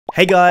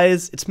Hey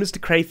guys, it's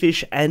Mr.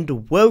 Crayfish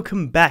and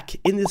welcome back.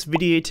 In this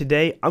video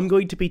today, I'm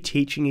going to be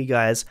teaching you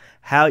guys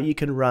how you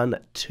can run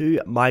two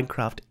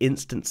Minecraft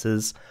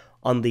instances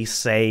on the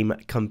same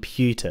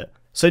computer.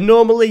 So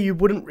normally you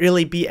wouldn't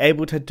really be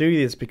able to do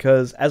this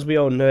because, as we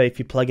all know, if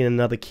you plug in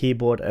another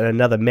keyboard and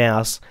another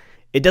mouse,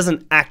 it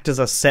doesn't act as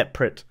a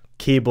separate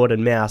keyboard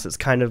and mouse. It's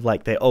kind of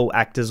like they all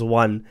act as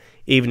one,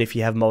 even if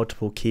you have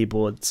multiple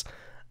keyboards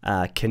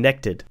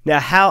connected. Now,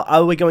 how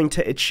are we going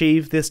to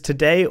achieve this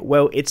today?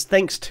 Well, it's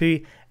thanks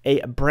to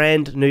a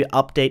brand new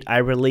update I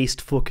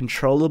released for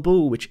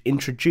Controllable, which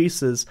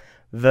introduces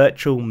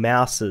virtual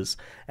mouses.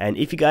 And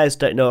if you guys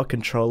don't know what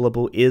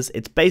Controllable is,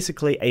 it's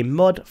basically a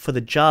mod for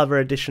the Java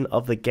edition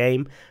of the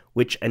game,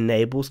 which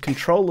enables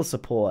controller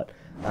support.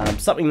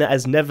 Something that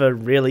has never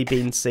really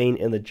been seen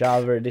in the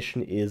Java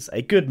edition is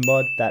a good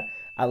mod that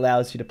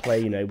allows you to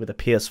play, with a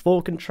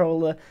PS4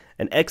 controller,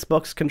 an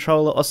Xbox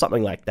controller, or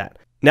something like that.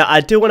 Now,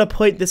 I do want to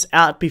point this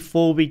out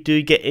before we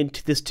do get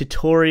into this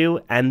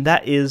tutorial, and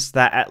that is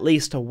that at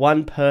least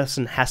one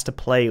person has to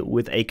play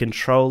with a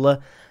controller.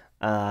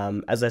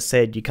 As I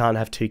said, you can't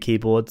have two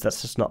keyboards,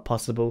 that's just not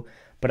possible.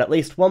 But at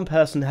least one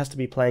person has to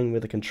be playing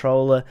with a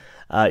controller.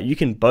 You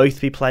can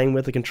both be playing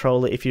with a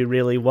controller if you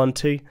really want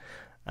to.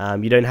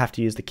 You don't have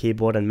to use the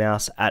keyboard and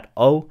mouse at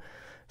all.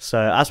 So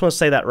I just want to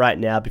say that right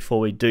now before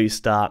we do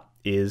start,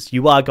 is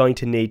you are going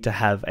to need to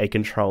have a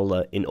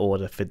controller in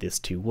order for this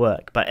to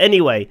work. But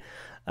anyway,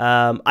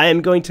 I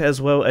am going to as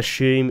well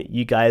assume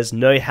you guys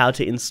know how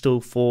to install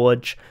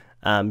Forge,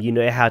 you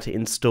know how to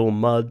install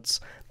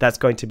mods. That's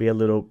going to be a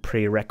little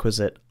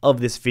prerequisite of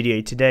this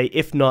video today.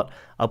 If not,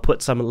 I'll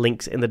put some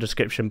links in the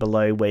description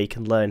below where you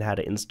can learn how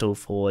to install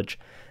Forge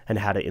and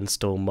how to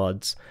install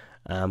mods.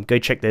 Go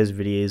check those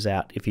videos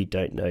out if you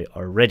don't know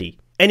already.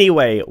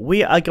 Anyway,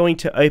 we are going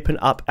to open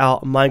up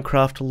our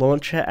Minecraft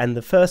launcher, and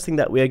the first thing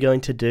that we are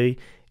going to do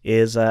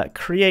is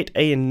create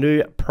a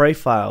new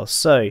profile.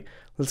 So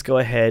let's go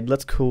ahead,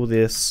 let's call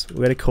this, we're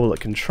going to call it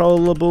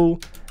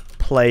Controllable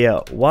Player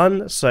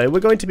 1. So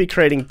we're going to be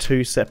creating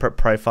two separate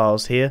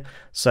profiles here.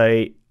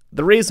 So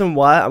the reason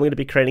why I'm going to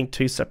be creating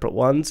two separate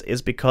ones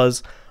is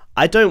because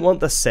I don't want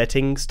the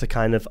settings to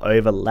kind of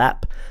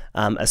overlap,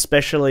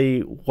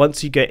 especially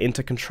once you get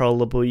into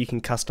Controllable. You can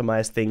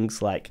customize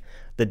things like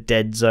the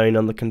dead zone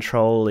on the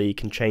controller, you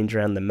can change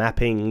around the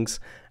mappings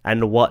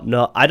and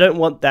whatnot. I don't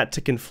want that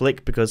to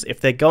conflict, because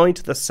if they're going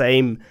to the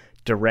same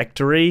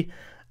directory,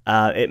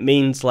 it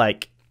means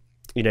like,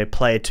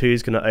 player 2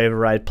 is going to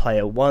override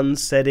player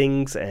 1's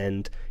settings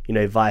and,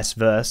 vice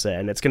versa.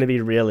 And it's going to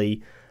be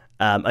really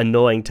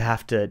annoying to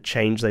have to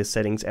change those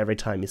settings every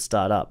time you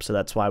start up. So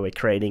that's why we're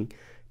creating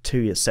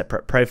two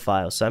separate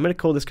profiles. So I'm going to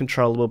call this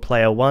Controllable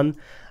Player 1.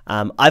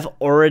 I've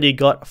already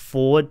got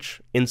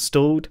Forge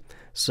installed.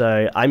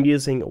 So I'm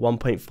using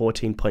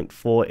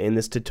 1.14.4 in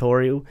this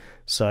tutorial.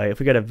 So if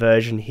we go to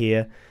version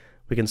here,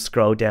 we can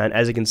scroll down.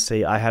 As you can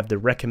see, I have the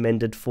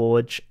recommended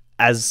Forge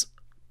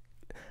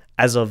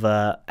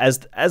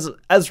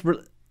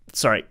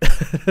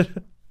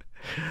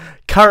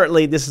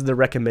currently this is the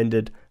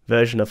recommended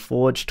version of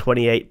Forge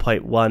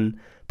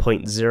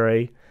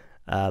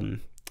 28.1.0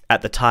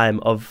 at the time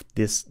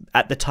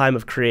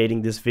of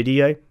creating this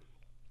video.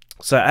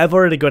 So I've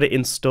already got it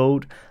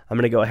installed. I'm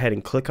going to go ahead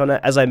and click on it.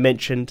 As I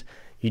mentioned,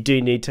 you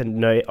do need to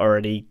know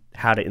already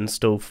how to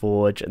install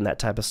Forge and that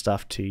type of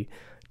stuff to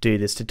do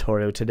this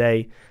tutorial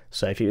today.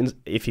 So if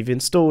you've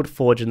installed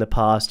Forge in the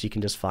past, you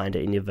can just find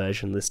it in your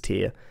version list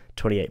here,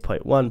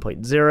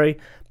 28.1.0.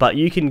 But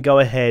you can go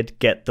ahead,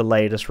 get the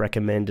latest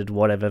recommended,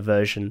 whatever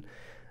version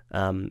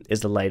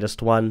is the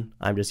latest one.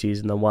 I'm just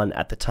using the one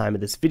at the time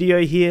of this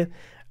video here.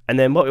 And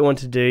then what we want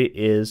to do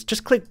is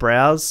just click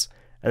Browse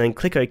and then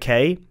click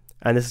OK.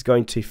 And this is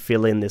going to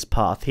fill in this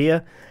path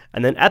here.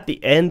 And then at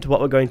the end,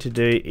 what we're going to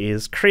do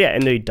is create a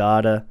new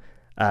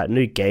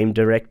new game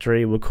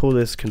directory. We'll call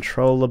this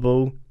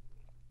Controllable.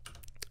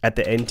 At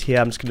the end here,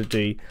 I'm just going to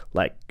do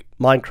like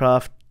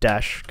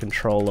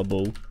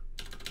Minecraft-controllable,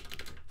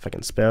 if I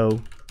can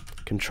spell,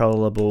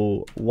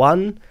 Controllable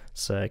 1.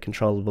 So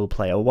Controllable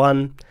Player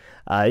 1.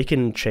 You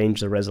can change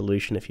the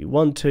resolution if you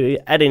want to,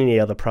 add any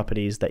other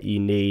properties that you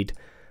need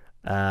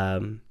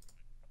for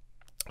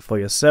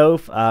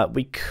yourself.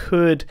 We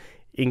could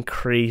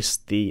increase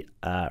the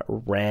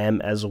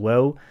RAM as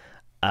well,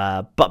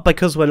 but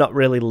because we're not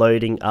really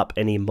loading up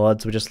any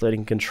mods, we're just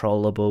loading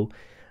Controllable,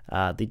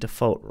 the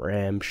default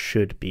RAM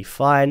should be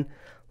fine.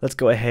 Let's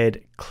go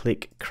ahead,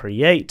 click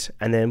Create,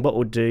 and then what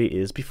we'll do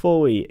is, before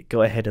we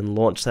go ahead and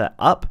launch that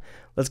up,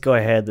 let's go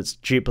ahead, let's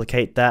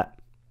duplicate that.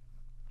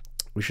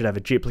 We should have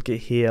a duplicate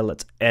here.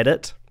 Let's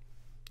edit.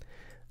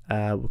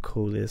 We'll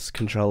call this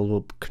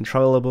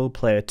Controllable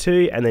Player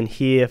 2, and then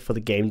here for the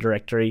game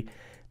directory,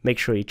 make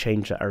sure you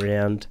change that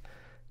around,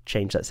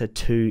 change that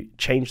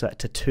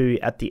to 2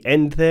 at the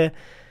end there,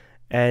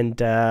 and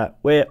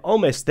we're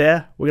almost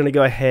there. We're going to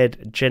go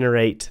ahead,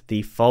 generate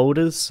the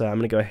folders. So I'm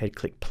going to go ahead,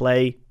 click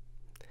play.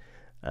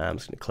 I'm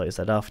just going to close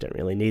that off. Don't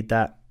really need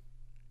that.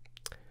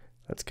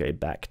 Let's go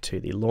back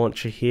to the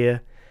launcher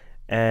here,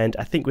 and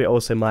I think we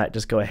also might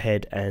just go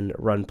ahead and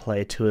run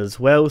player 2 as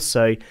well.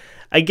 So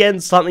again,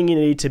 something you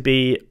need to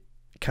be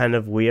kind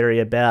of weary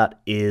about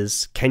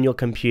is, can your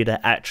computer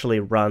actually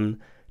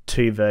run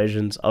 2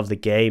 versions of the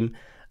game?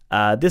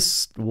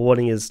 This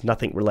warning is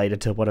nothing related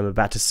to what I'm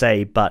about to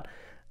say, but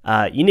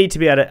you need to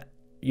be able to,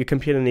 your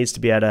computer needs to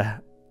be able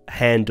to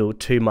handle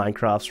 2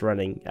 Minecrafts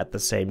running at the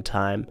same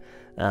time.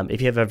 If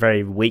you have a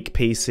very weak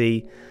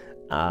PC,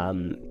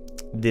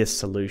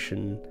 this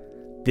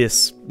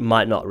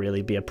might not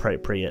really be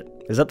appropriate.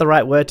 Is that the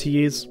right word to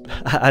use?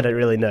 I don't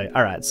really know.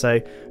 Alright, so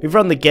we've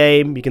run the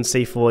game. You can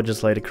see Forge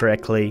is loaded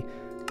correctly.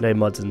 No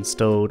mods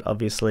installed,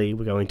 obviously.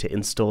 We're going to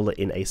install it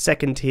in a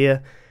second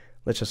here.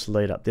 Let's just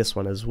load up this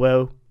one as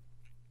well.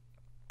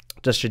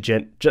 Just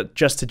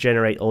to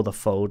generate all the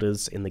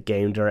folders in the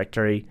game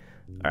directory.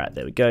 Alright,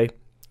 there we go.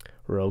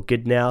 We're all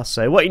good now.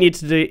 So what you need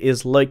to do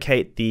is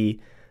locate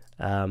the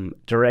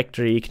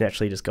directory. You can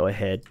actually just go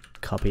ahead,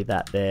 copy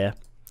that there.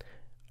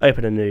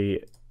 Open a new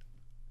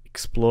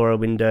Explorer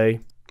window.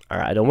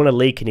 Alright, I don't want to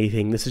leak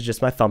anything. This is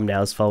just my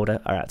thumbnails folder.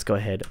 Alright, let's go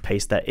ahead and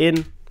paste that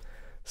in.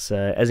 So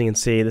as you can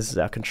see, this is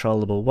our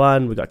controllable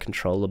one. We got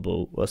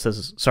controllable, well, this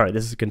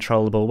is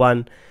controllable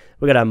one.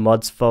 We got our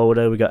mods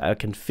folder, we got our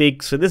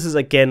config. So this is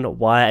again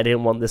why I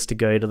didn't want this to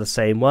go to the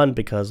same one,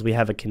 because we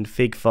have a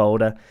config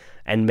folder,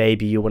 and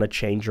maybe you want to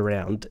change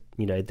around,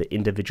 you know, the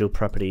individual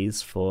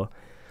properties for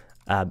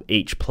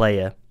each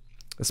player,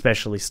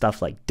 especially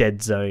stuff like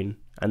dead zone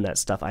and that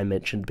stuff I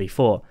mentioned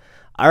before.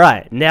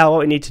 Alright, now what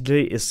we need to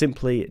do is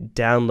simply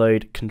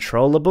download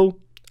Controllable.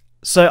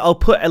 So I'll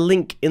put a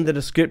link in the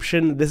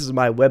description. This is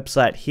my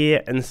website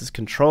here, and this is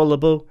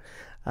Controllable.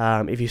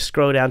 If you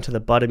scroll down to the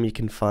bottom, you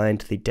can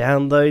find the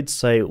download.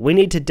 So we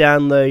need to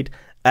download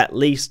at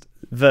least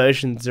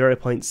version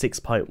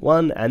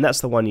 0.6.1, and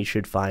that's the one you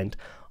should find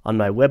on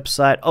my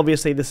website.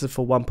 Obviously, this is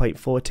for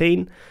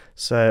 1.14,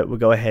 so we'll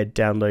go ahead and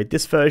download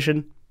this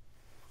version,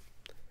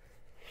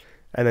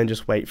 and then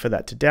just wait for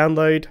that to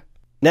download.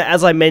 Now,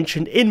 as I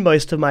mentioned in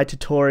most of my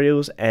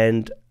tutorials,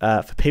 and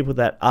for people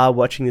that are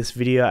watching this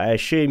video, I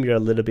assume you're a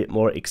little bit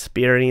more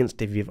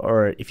experienced if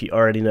you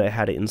already know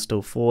how to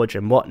install Forge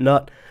and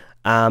whatnot.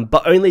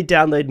 But only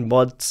download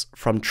mods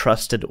from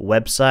trusted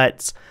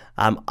websites.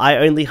 I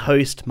only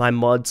host my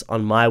mods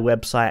on my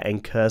website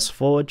and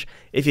CurseForge.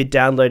 If you're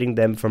downloading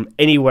them from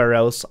anywhere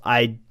else,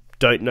 I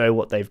don't know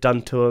what they've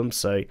done to them,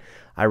 so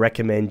I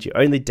recommend you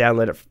only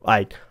download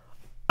it.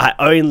 I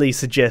only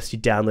suggest you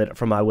download it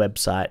from my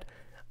website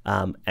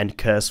and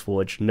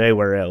CurseForge,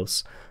 nowhere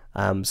else.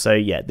 So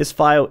yeah, this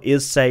file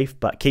is safe,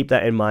 but keep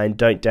that in mind.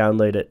 Don't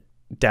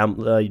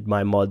download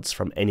my mods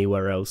from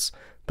anywhere else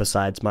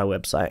besides my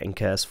website and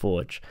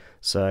CurseForge.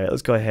 So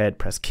let's go ahead,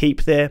 press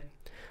keep there.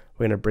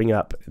 We're going to bring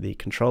up the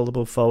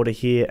controllable folder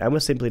here, and we're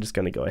simply just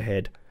going to go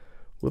ahead,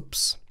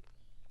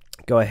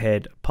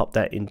 pop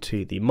that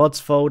into the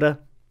mods folder.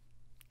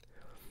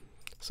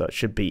 So it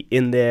should be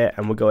in there,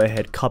 and we'll go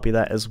ahead, copy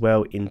that as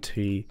well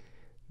into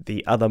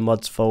the other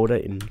mods folder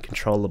in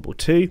Controllable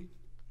 2.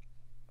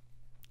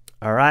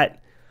 Alright,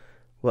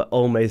 we're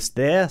almost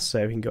there,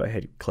 so we can go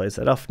ahead and close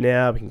that off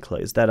now. We can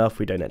close that off.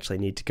 We don't actually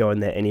need to go in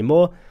there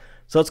anymore.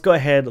 So let's go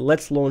ahead,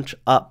 let's launch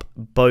up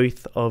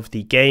both of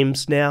the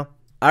games now.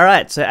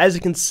 Alright, so as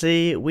you can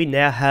see, we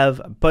now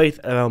have both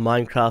of our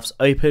Minecrafts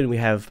open. We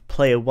have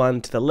player 1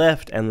 to the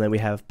left, and then we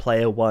have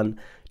player 1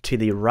 to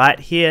the right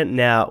here.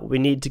 Now, we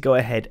need to go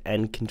ahead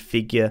and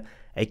configure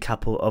a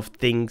couple of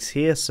things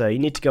here. So you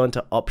need to go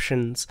into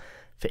options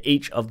for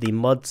each of the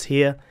mods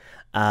here.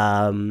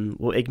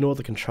 We'll ignore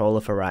the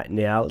controller for right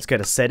now. Let's go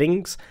to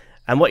settings,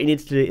 and what you need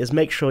to do is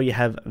make sure you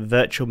have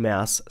virtual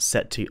mouse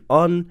set to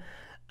on.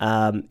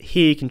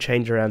 Here you can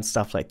change around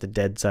stuff like the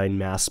dead zone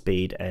mouse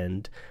speed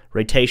and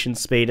rotation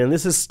speed, and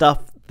this is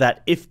stuff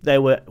that if they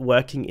were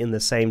working in the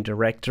same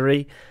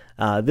directory,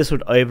 this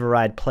would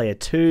override player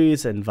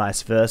 2's and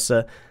vice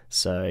versa.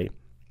 So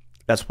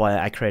that's why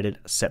I created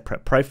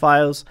separate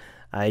profiles.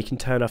 You can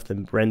turn off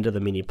the render the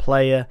mini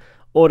player.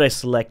 Auto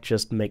select,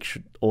 just make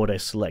sure auto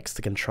selects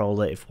the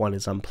controller if one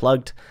is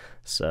unplugged.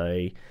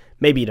 So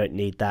maybe you don't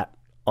need that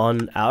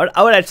on.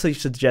 I would actually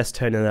suggest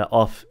turning that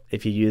off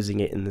if you're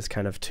using it in this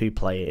kind of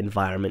 2-player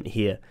environment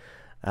here.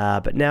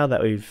 But now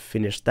that we've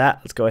finished that,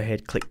 let's go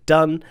ahead, click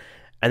done.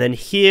 And then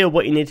here,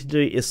 what you need to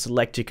do is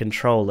select your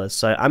controller.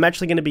 So I'm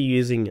actually going to be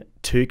using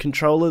 2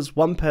 controllers.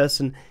 One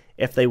person,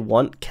 if they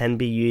want, can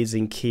be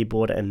using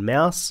keyboard and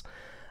mouse.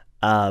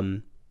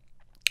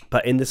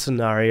 But in this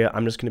scenario,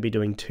 I'm just going to be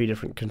doing 2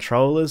 different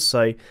controllers.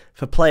 So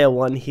for player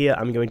 1 here,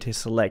 I'm going to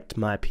select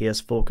my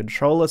PS4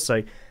 controller.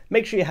 So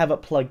make sure you have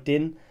it plugged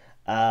in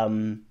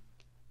through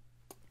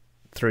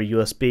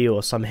USB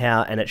or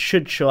somehow, and it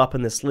should show up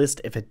in this list.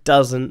 If it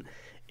doesn't,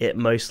 it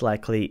most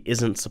likely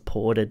isn't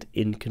supported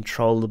in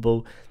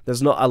Controllable.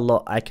 There's not a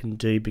lot I can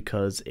do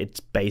because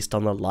it's based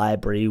on the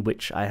library,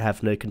 which I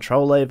have no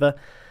control over.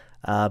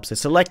 So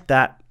select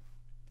that,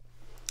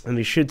 and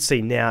you should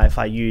see now if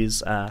I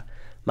use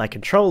my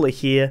controller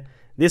here,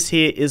 this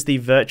here is the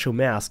virtual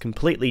mouse,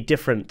 completely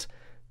different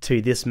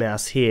to this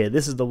mouse here.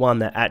 This is the one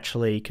that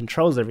actually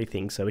controls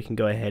everything, so we can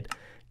go ahead,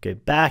 go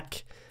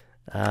back,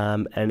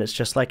 and it's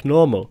just like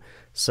normal.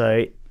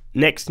 So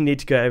next you need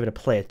to go over to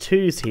player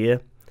 2's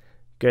here,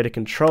 go to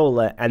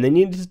controller, and then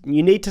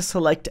you need to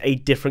select a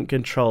different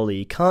controller.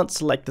 You can't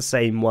select the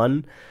same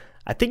one.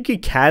 I think you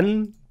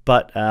can,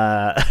 but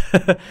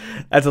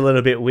that's a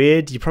little bit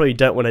weird. You probably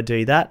don't want to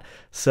do that.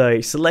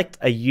 So select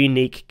a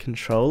unique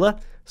controller.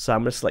 So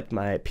I'm going to select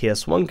my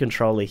PS1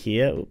 controller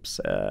here. Oops,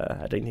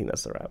 I don't think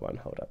that's the right one.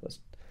 Hold up.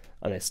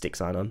 Oh no, sticks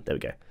aren't on. There we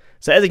go.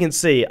 So as you can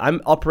see,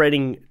 I'm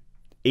operating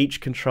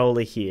each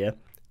controller here,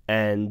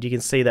 and you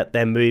can see that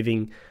they're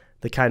moving,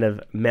 the kind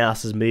of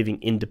mouse is moving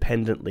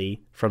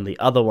independently from the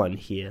other one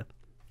here.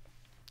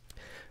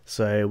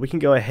 So we can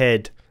go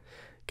ahead,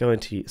 go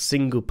into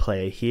single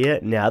player here.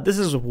 Now this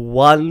is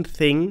one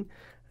thing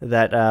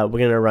that we're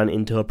going to run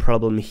into a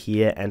problem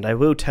here, and I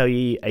will tell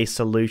you a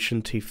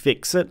solution to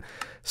fix it.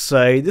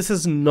 So this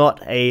is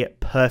not a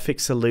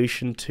perfect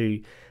solution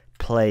to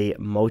play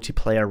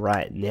multiplayer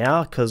right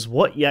now, because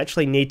what you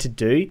actually need to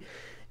do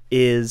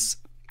is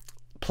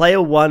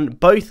player 1,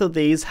 both of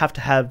these have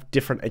to have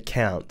different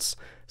accounts.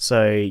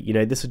 So, you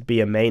know, this would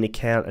be a main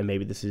account, and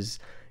maybe this is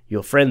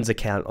your friend's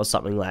account or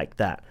something like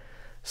that.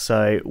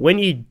 So when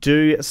you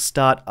do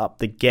start up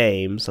the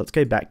game, so let's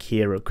go back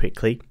here real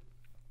quickly.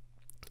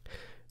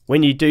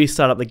 When you do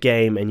start up the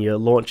game and you're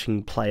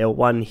launching player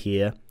 1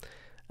 here,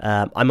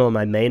 I'm on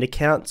my main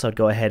account, so I'd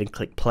go ahead and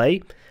click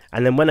play.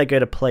 And then when I go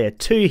to player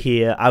 2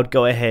 here, I would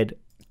go ahead,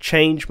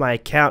 change my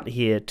account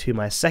here to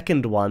my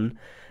second one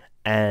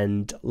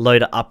and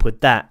load it up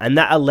with that. And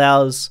that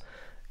allows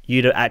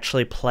you to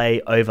actually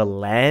play over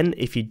LAN.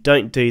 If you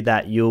don't do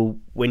that,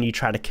 when you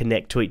try to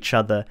connect to each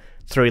other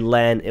through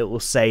LAN, it will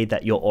say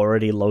that you're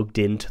already logged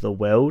into the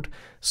world.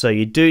 So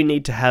you do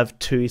need to have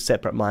 2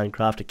 separate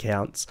Minecraft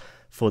accounts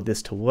for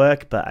this to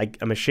work, but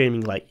I'm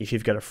assuming like if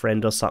you've got a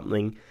friend or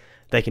something,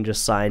 they can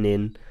just sign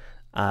in,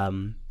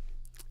 and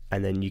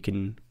then you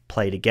can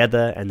play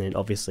together. And then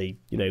obviously,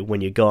 you know,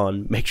 when you're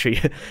gone, make sure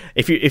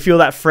if you're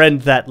that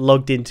friend that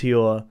logged into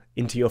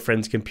your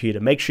friend's computer,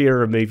 make sure you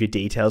remove your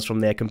details from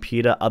their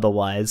computer,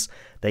 otherwise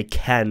they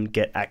can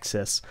get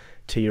access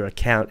to your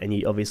account, and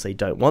you obviously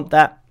don't want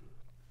that.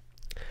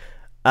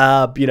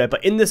 You know,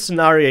 but in this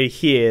scenario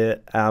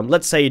here,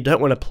 let's say you don't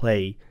want to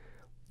play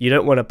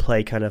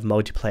kind of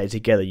multiplayer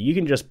together. You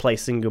can just play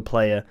single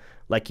player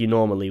like you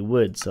normally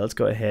would. So let's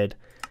go ahead,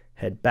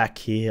 head back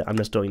here. I'm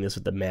just doing this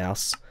with the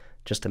mouse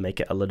just to make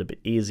it a little bit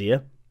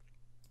easier.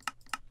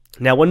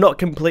 Now we're not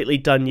completely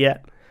done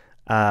yet.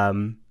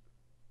 We're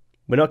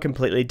not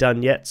completely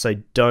done yet, so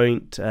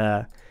don't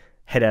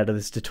head out of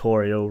this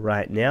tutorial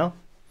right now.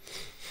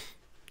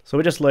 So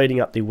we're just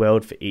loading up the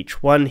world for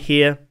each one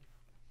here.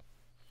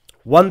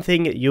 One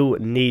thing you'll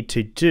need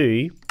to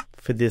do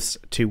for this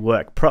to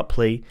work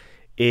properly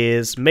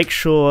is make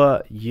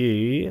sure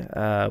you,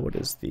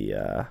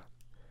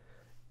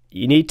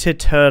 you need to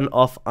turn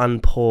off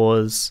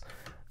unpause,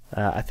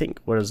 I think,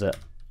 what is it?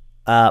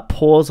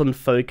 Pause on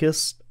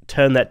focus,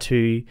 turn that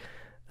to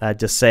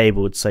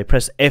disabled. So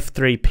press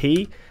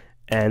F3P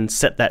and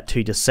set that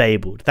to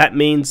disabled. That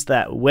means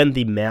that when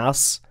the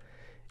mouse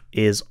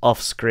is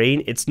off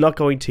screen, it's not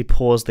going to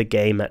pause the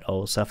game at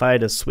all. So if I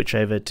had to switch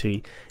over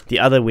to the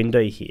other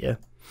window here,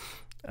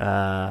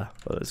 well,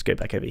 let's go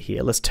back over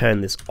here. Let's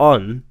turn this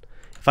on.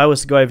 If I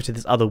was to go over to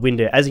this other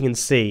window, as you can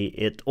see,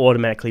 it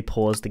automatically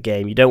paused the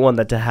game. You don't want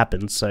that to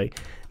happen, so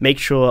make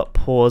sure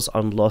pause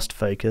on lost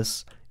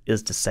focus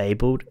is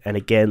disabled. And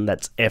again,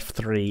 that's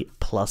F3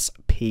 plus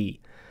P.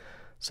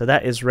 So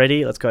that is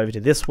ready. Let's go over to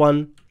this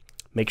one.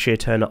 Make sure you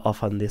turn it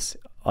off on this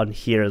on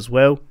here as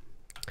well.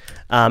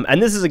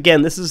 And this is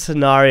a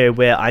scenario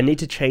where I need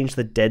to change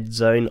the dead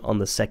zone on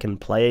the second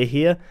player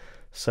here.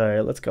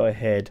 So let's go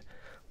ahead.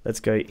 Let's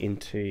go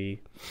into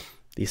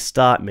the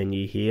start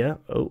menu here.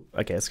 Oh,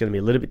 okay, it's going to be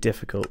a little bit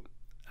difficult.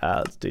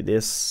 Let's do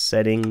this,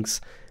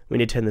 settings. We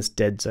need to turn this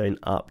dead zone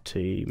up to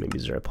maybe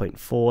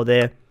 0.4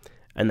 there,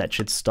 and that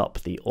should stop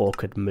the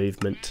awkward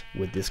movement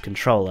with this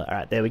controller. All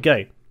right, there we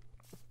go.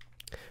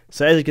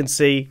 So as you can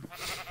see,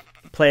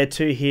 player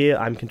 2 here,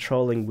 I'm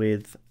controlling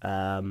with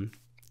the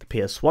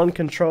PS1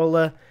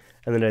 controller,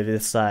 and then over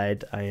this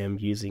side I am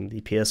using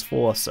the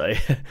PS4. So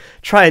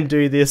try and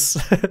do this.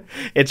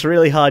 It's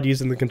really hard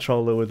using the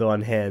controller with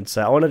one hand,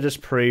 so I want to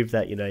just prove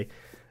that, you know,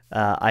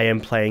 I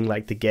am playing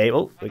like the game.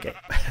 Oh, okay.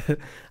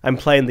 I'm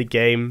playing the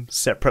game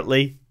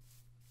separately.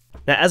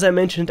 Now, as I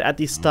mentioned at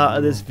the start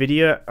of this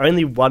video,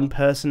 only one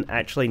person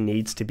actually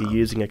needs to be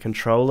using a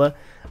controller,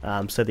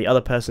 so the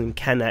other person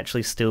can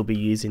actually still be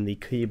using the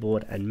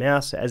keyboard and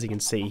mouse. So as you can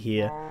see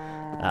here,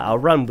 I'll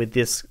run with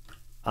this.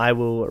 I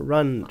will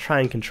try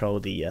and control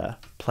the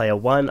player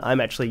 1. I'm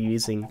actually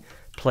using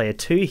player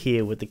 2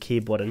 here with the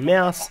keyboard and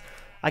mouse.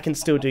 I can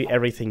still do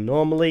everything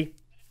normally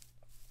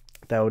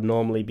that I would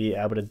normally be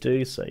able to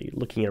do, so you're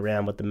looking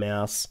around with the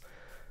mouse.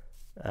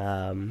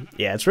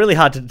 Yeah, it's really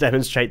hard to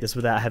demonstrate this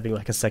without having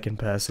like a second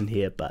person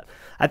here, but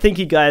I think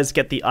you guys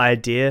get the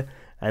idea,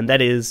 and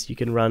that is you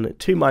can run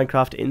 2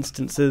 Minecraft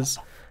instances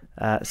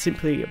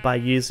simply by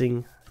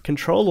using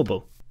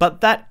Controllable.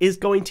 But that is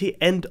going to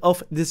end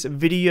off this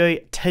video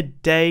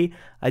today.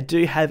 I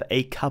do have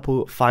a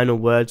couple final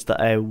words that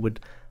I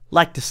would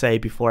like to say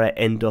before I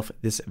end off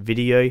this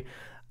video.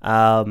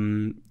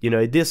 You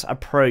know, this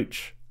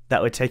approach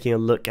that we're taking a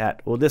look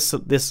at, or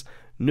this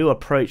new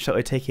approach that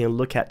we're taking a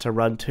look at to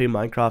run 2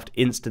 Minecraft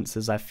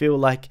instances, I feel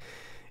like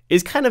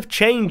is kind of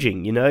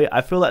changing. You know,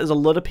 I feel like there's a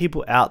lot of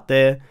people out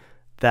there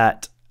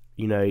that,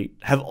 you know,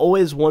 have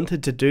always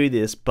wanted to do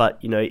this,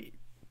 but, you know,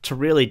 to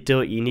really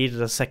do it, you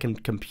needed a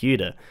second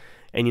computer.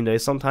 And, you know,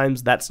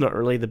 sometimes that's not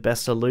really the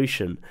best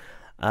solution.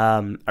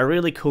 A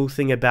really cool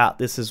thing about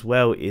this as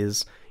well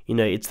is, you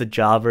know, it's the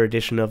Java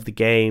edition of the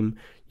game.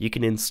 You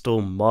can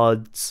install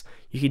mods.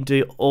 You can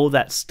do all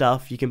that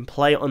stuff. You can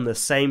play on the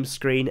same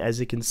screen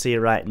as you can see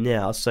right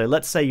now. So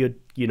let's say you're,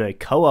 you know,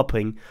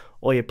 co-oping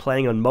or you're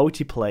playing on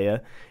multiplayer.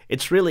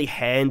 It's really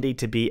handy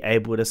to be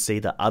able to see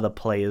the other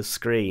player's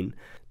screen.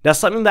 Now,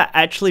 something that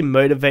actually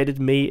motivated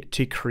me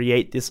to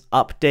create this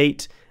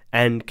update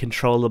and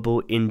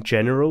Controllable in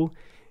general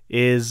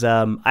is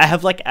I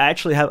have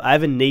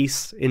a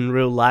niece in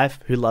real life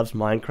who loves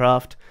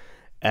Minecraft,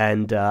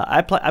 and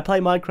I play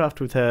Minecraft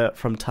with her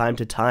from time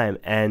to time,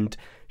 and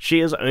she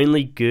is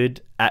only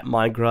good at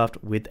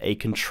Minecraft with a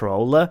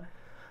controller.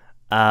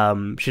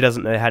 She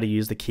doesn't know how to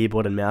use the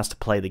keyboard and mouse to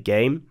play the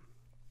game.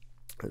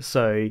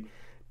 So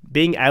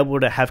being able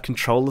to have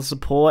controller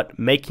support,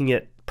 making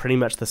it pretty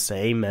much the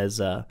same as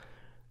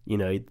you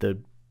know, the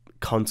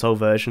console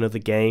version of the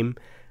game,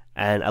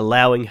 and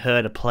allowing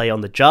her to play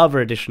on the Java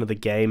edition of the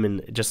game,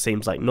 and it just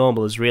seems like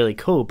normal, is really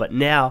cool. But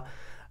now,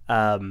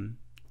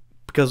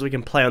 because we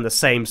can play on the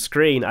same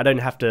screen, I don't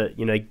have to,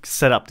 you know,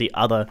 set up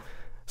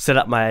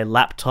my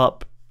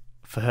laptop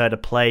for her to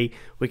play.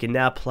 We can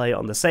now play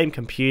on the same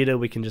computer.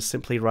 We can just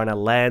simply run a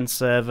LAN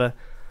server,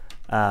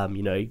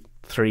 you know,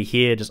 3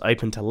 here, just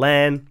open to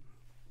LAN,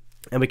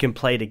 and we can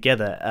play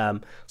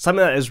together.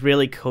 Something that is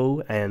really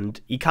cool,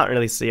 and you can't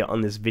really see it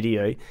on this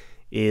video,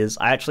 is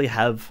I actually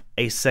have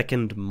a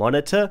second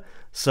monitor,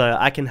 so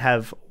I can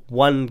have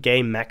one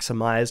game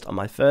maximized on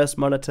my first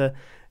monitor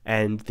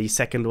and the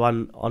second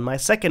one on my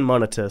second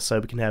monitor,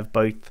 so we can have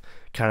both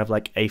kind of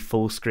like a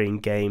full screen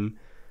game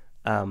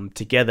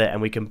together,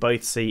 and we can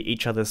both see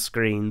each other's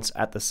screens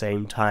at the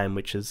same time,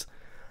 which is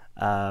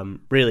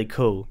really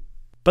cool.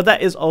 But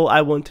that is all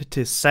I wanted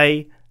to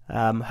say.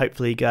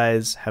 Hopefully you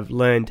guys have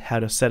learned how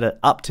to set it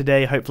up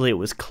today. Hopefully it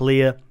was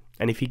clear,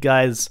 and if you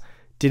guys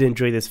did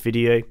enjoy this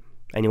video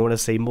and you want to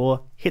see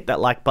more, hit that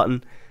like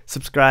button,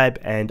 subscribe,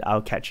 and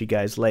I'll catch you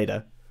guys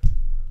later.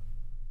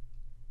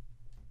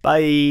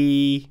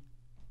 Bye!